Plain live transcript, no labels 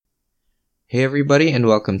Hey everybody, and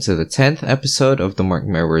welcome to the 10th episode of the Mark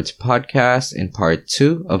My Words podcast in part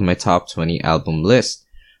 2 of my top 20 album list.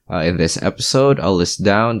 In this episode, I'll list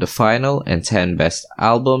down the final and 10 best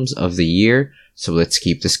albums of the year, so let's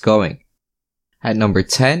keep this going. At number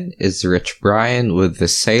 10 is Rich Brian with The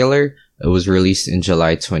Sailor. It was released in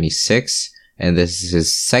July 26, and this is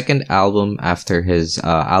his second album after his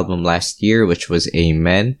album last year, which was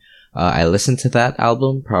Amen. I listened to that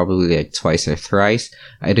album probably like twice or thrice.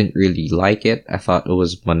 I didn't really like it. I thought it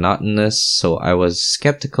was monotonous, so I was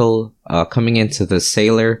skeptical coming into The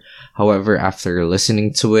Sailor. However, after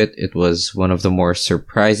listening to it, it was one of the more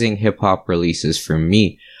surprising hip-hop releases for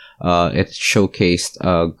me. It showcased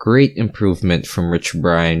a great improvement from Rich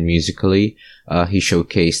Brian musically. He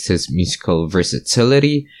showcased his musical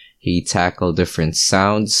versatility. He tackled different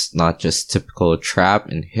sounds, not just typical trap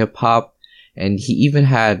and hip-hop. And he even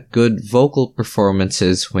had good vocal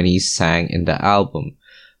performances when he sang in the album.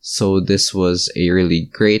 So this was a really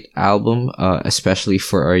great album, especially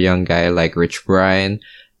for a young guy like Rich Brian.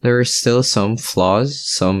 There are still some flaws.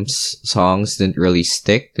 Some songs didn't really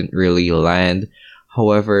stick, didn't really land.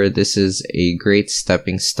 However, this is a great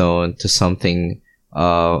stepping stone to something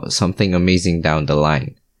amazing down the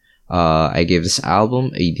line. I gave this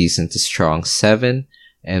album a decent to strong 7.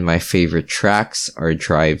 And my favorite tracks are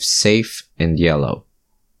Drive Safe and Yellow.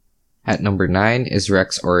 At number 9 is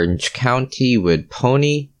Rex Orange County with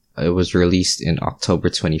Pony. It was released in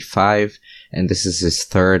October 25, and this is his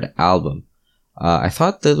third album. I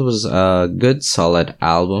thought that was a good, solid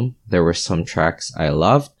album. There were some tracks I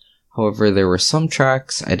loved. However, there were some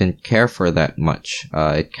tracks I didn't care for that much.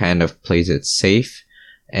 It kind of plays it safe,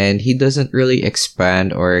 and he doesn't really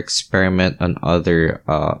expand or experiment on other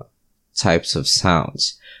types of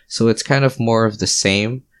sounds. So it's kind of more of the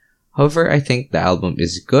same. However, I think the album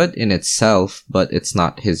is good in itself, but it's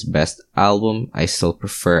not his best album. I still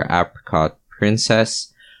prefer Apricot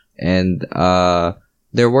Princess. And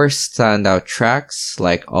there were standout tracks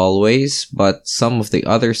like Always, but some of the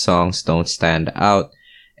other songs don't stand out.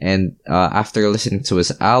 And after listening to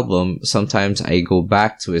his album, sometimes I go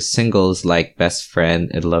back to his singles like Best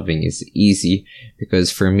Friend and Loving Is Easy,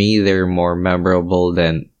 because for me, they're more memorable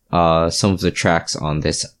than some of the tracks on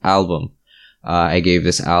this album. I gave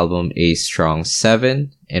this album a strong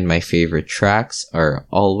 7, and my favorite tracks are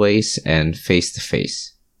Always and Face to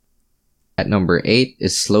Face. At number 8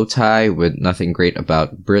 is Slowthai with Nothing Great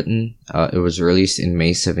About Britain. It was released in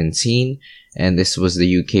May 17, and this was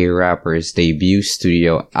the UK rapper's debut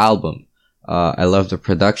studio album. I love the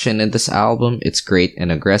production in this album. It's great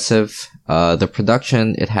and aggressive. The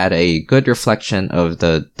production, it had a good reflection of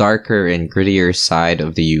the darker and grittier side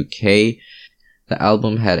of the UK. The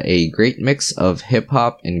album had a great mix of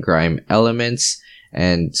hip-hop and grime elements,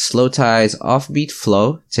 and Slowthai's offbeat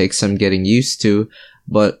flow takes some getting used to,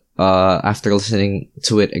 but after listening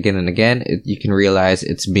to it again and again, you can realize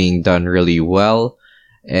it's being done really well.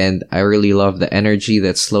 And I really love the energy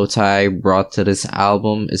that Slowthai brought to this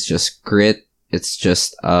album. It's just grit. It's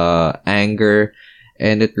just anger.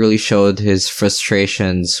 And it really showed his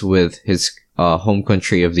frustrations with his home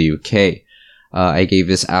country of the UK. I gave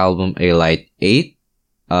this album a light 8.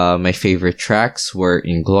 My favorite tracks were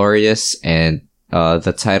Inglorious and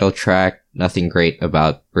the title track, Nothing Great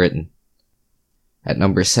About Britain. At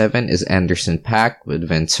number 7 is Anderson .Paak with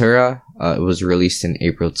Ventura. It was released in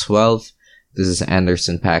April 12. This is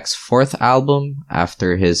Anderson .Paak's fourth album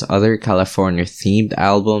after his other California-themed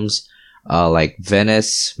albums like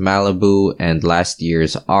Venice, Malibu, and last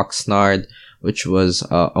year's Oxnard, which was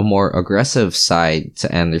a more aggressive side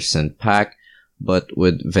to Anderson .Paak. But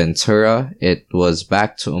with Ventura, it was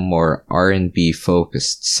back to a more R&B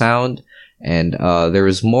focused sound, and there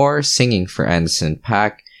was more singing for Anderson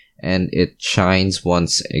 .Paak, and it shines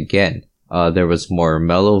once again. There was more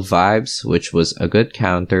mellow vibes, which was a good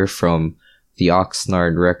counter from the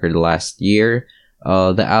Oxnard record last year.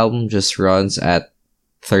 The album just runs at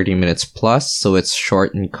 30 minutes plus, so it's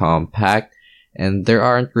short and compact, and there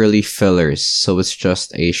aren't really fillers, so it's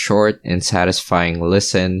just a short and satisfying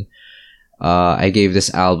listen. I gave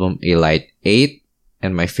this album a light 8,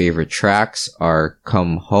 and my favorite tracks are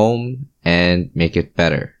Come Home and Make It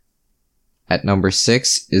Better. At number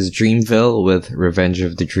 6 is Dreamville with Revenge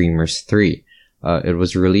of the Dreamers 3. It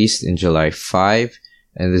was released in July 5,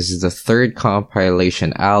 and this is the third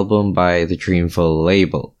compilation album by the Dreamville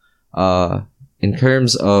label. In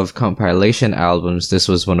terms of compilation albums, this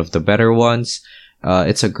was one of the better ones.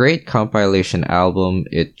 It's a great compilation album.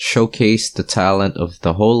 It showcased the talent of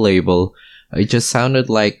the whole label. It just sounded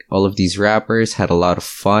like all of these rappers had a lot of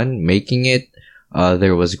fun making it.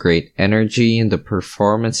 There was great energy in the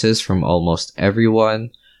performances from almost everyone.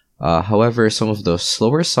 However, some of the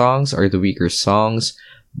slower songs are the weaker songs,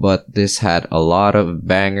 but this had a lot of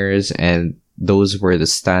bangers, and those were the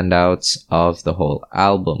standouts of the whole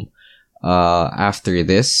album. After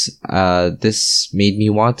this, this made me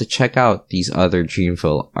want to check out these other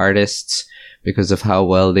Dreamville artists because of how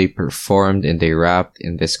well they performed and they rapped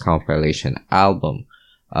in this compilation album.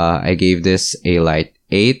 I gave this a light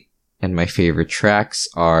 8, and my favorite tracks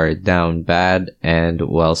are Down Bad and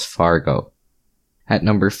Wells Fargo. At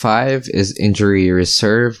number 5 is Injury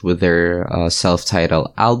Reserve with their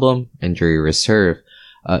self-titled album, Injury Reserve.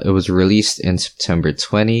 It was released in September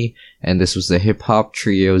 20, and this was the hip-hop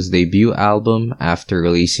trio's debut album after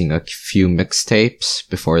releasing a few mixtapes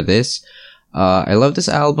before this. I love this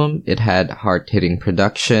album. It had hard-hitting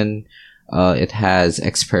production. It has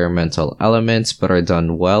experimental elements, but are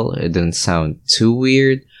done well. It didn't sound too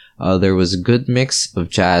weird. There was a good mix of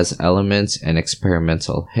jazz elements and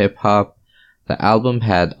experimental hip-hop. The album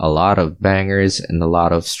had a lot of bangers and a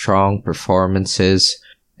lot of strong performances,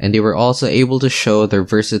 and they were also able to show their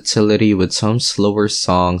versatility with some slower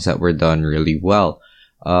songs that were done really well.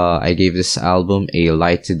 I gave this album a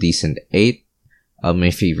light to decent 8.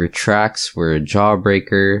 My favorite tracks were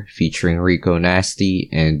Jawbreaker featuring Rico Nasty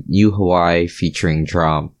and New Hawaii featuring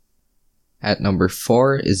Drum. At number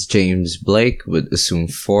 4 is James Blake with Assume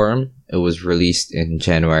Form. It was released in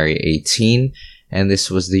January 18, and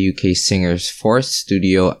this was the UK singer's 4th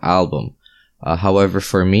studio album. However,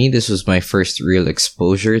 for me, this was my first real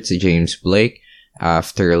exposure to James Blake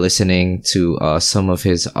after listening to some of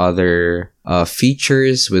his other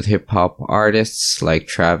features with hip-hop artists like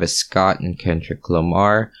Travis Scott and Kendrick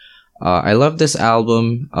Lamar. I love this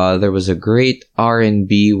album. There was a great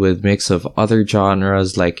R&B with mix of other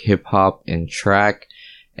genres like hip-hop and track,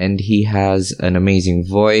 and he has an amazing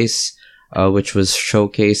voice, which was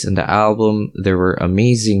showcased in the album. There were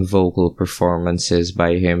amazing vocal performances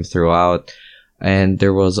by him throughout, and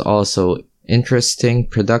there was also interesting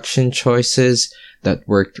production choices that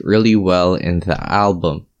worked really well in the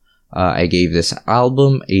album. I gave this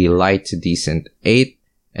album a light to decent 8,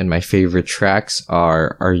 and my favorite tracks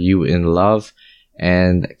are You in Love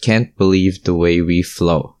and Can't Believe the Way We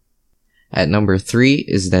Flow. At number 3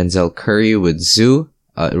 is Denzel Curry with Zoo.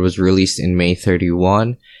 It was released in May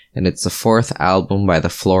 31, and it's the 4th album by the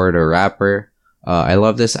Florida rapper. I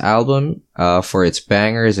love this album for its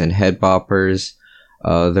bangers and head boppers.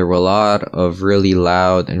 There were a lot of really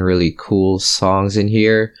loud and really cool songs in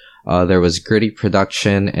here. There was gritty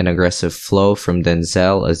production and aggressive flow from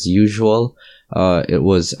Denzel as usual. It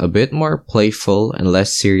was a bit more playful and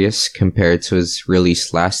less serious compared to his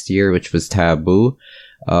release last year, which was Taboo,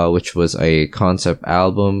 which was a concept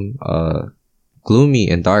album, gloomy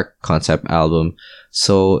and dark concept album.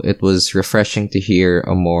 So it was refreshing to hear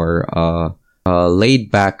a more laid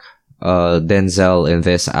back Denzel in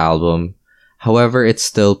this album. However, it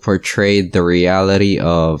still portrayed the reality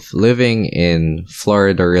of living in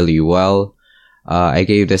Florida really well. I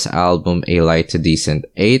gave this album a light to decent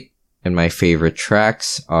 8, and my favorite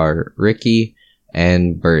tracks are Ricky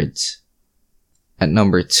and Birds. At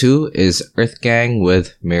number 2 is Earth Gang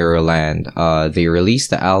with Mirrorland. They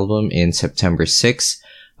released the album in September 6.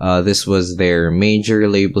 This was their major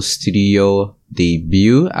label studio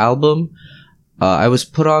debut album. I was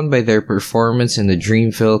put on by their performance in the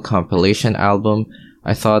Dreamville compilation album.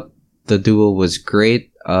 I thought the duo was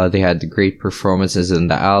great. They had great performances in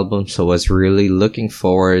the album, so I was really looking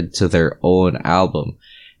forward to their own album.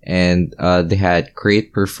 And they had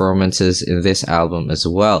great performances in this album as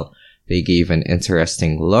well. They gave an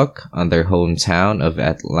interesting look on their hometown of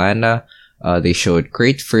Atlanta. They showed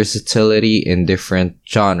great versatility in different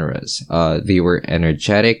genres. They were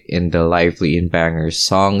energetic in the lively and banger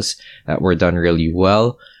songs that were done really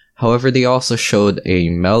well. However, they also showed a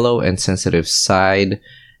mellow and sensitive side,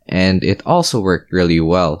 and it also worked really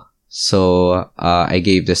well. So, I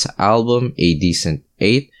gave this album a decent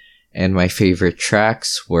 8, and my favorite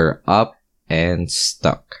tracks were Up and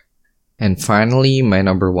Stuck. And finally, my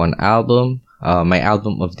number 1 album, my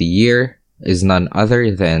album of the year, is none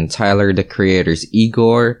other than Tyler, the Creator's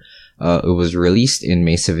Igor. It was released in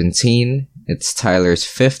May 17. It's Tyler's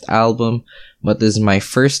 5th album, but this is my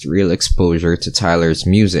first real exposure to Tyler's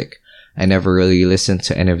music. I never really listened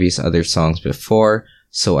to any of his other songs before,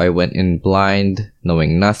 so I went in blind,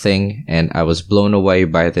 knowing nothing, and I was blown away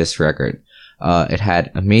by this record. It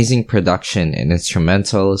had amazing production and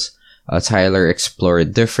instrumentals. Tyler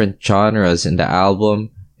explored different genres in the album.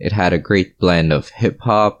 It had a great blend of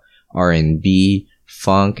hip-hop, R&B,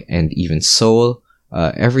 funk, and even soul.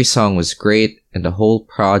 Every song was great, and the whole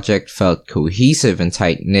project felt cohesive and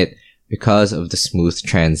tight-knit because of the smooth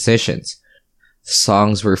transitions. The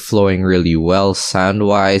songs were flowing really well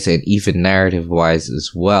sound-wise and even narrative-wise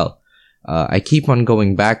as well. I keep on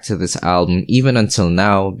going back to this album even until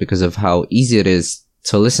now because of how easy it is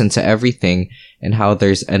to listen to everything and how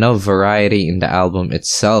there's enough variety in the album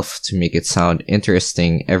itself to make it sound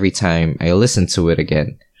interesting every time I listen to it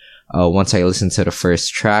again. Once I listen to the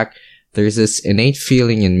first track, there's this innate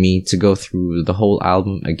feeling in me to go through the whole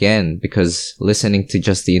album again because listening to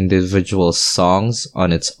just the individual songs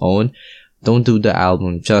on its own don't do the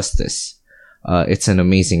album justice. It's an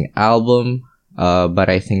amazing album, but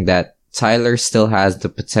I think that Tyler still has the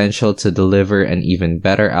potential to deliver an even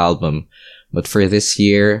better album. But for this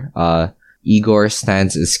year, Igor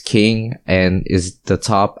stands as king and is the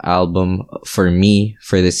top album for me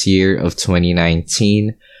for this year of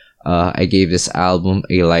 2019. I gave this album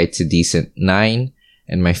a light to decent 9,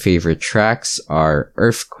 and my favorite tracks are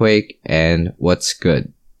Earthquake and What's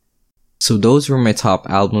Good. So those were my top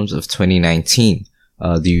albums of 2019.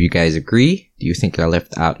 Do you guys agree? Do you think I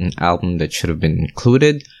left out an album that should have been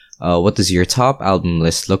included? What does your top album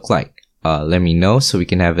list look like? Let me know so we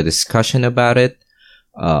can have a discussion about it.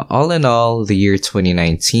 All in all, the year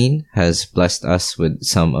 2019 has blessed us with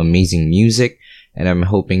some amazing music, and I'm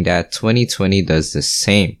hoping that 2020 does the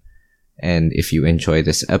same. And if you enjoy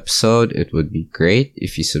this episode, it would be great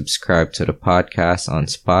if you subscribe to the podcast on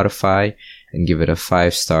Spotify and give it a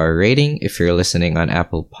 5-star rating if you're listening on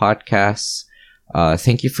Apple Podcasts.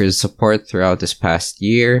 Thank you for the support throughout this past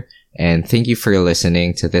year, and thank you for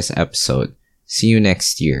listening to this episode. See you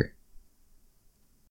next year.